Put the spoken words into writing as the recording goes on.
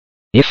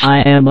If I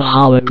am a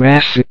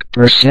holographic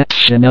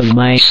perception of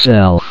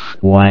myself,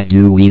 why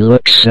do we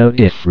look so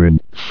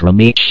different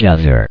from each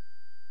other?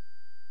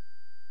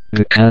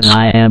 Because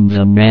I am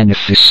the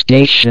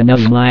manifestation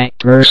of my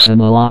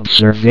personal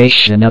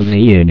observation of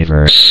the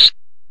universe.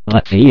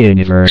 But the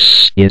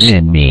universe is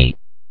in me.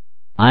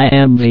 I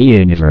am the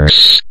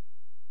universe.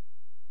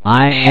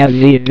 I have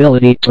the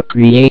ability to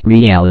create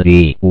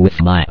reality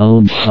with my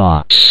own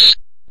thoughts,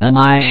 and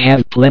I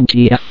have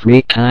plenty of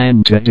free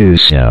time to do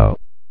so.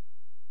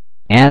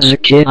 As a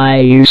kid, I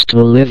used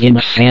to live in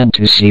a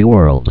fantasy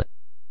world.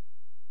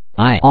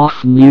 I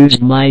often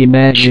used my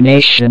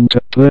imagination to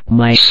put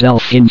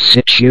myself in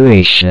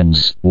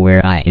situations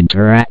where I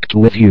interact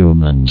with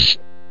humans.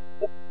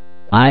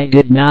 I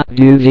did not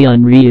do the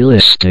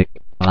unrealistic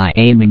by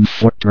aiming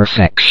for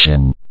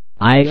perfection.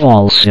 I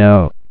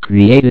also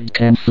created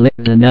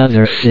conflict and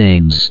other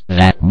things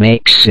that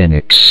make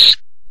cynics.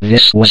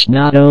 This was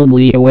not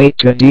only a way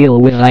to deal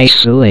with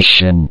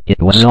isolation,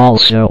 it was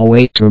also a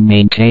way to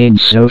maintain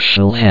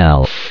social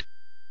health.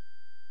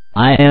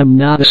 I am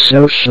not a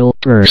social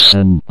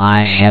person.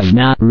 I have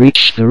not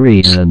reached the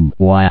reason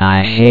why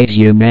I hate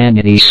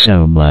humanity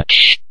so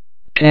much.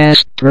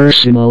 Past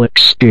personal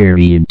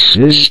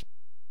experiences,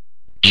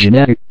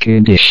 genetic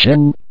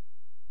condition,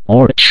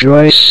 or a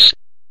choice.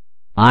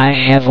 I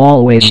have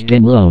always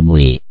been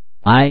lonely.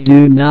 I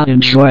do not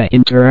enjoy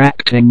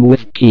interacting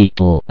with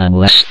people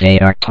unless they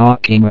are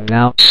talking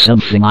about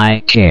something I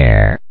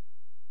care.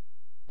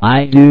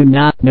 I do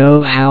not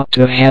know how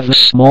to have a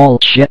small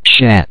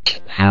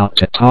chit-chat, how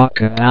to talk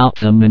about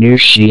the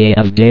minutiae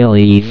of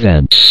daily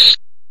events.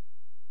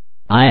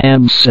 I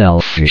am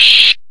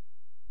selfish.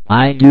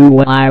 I do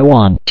what I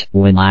want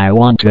when I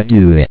want to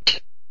do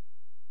it.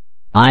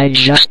 I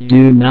just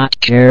do not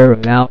care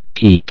about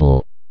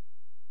people.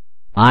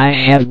 I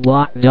have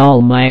blocked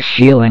all my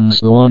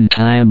feelings long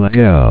time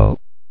ago.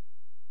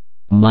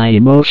 My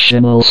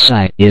emotional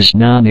side is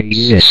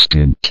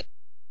non-existent.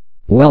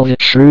 Well, the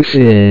truth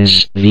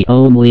is, the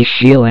only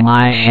feeling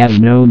I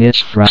have known is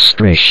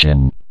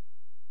frustration.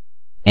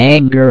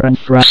 Anger and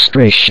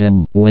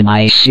frustration when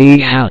I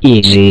see how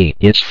easy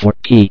it is for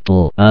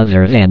people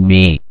other than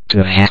me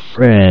to have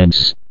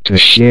friends, to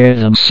share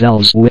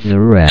themselves with the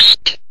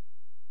rest.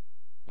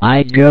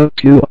 I go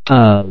to a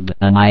pub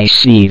and I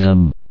see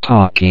them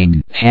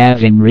talking,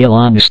 having real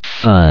honest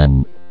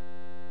fun.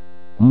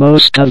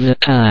 Most of the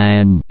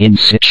time, in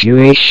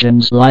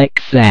situations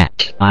like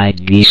that,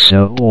 I'd be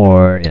so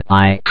bored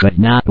I could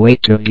not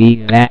wait to be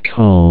back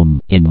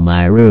home in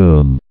my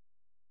room.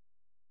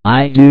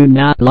 I do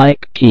not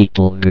like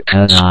people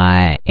because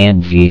I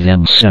envy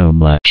them so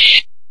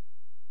much.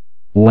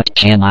 What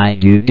can I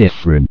do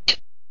different?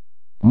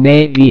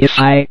 Maybe if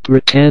I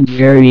pretend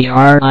very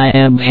hard I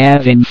am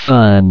having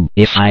fun,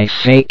 if I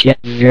fake it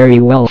very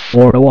well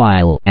for a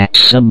while, at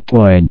some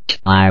point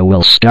I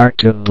will start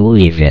to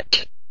believe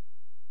it.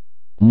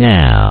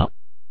 Now,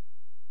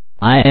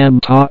 I am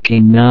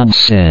talking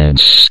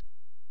nonsense.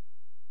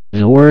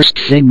 The worst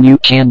thing you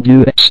can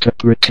do is to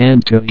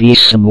pretend to be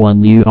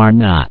someone you are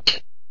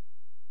not.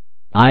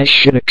 I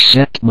should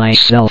accept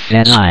myself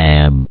as I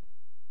am,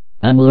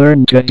 and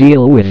learn to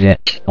deal with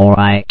it, or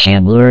I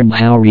can learn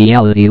how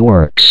reality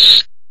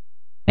works,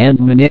 and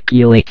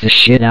manipulate the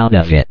shit out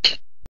of it.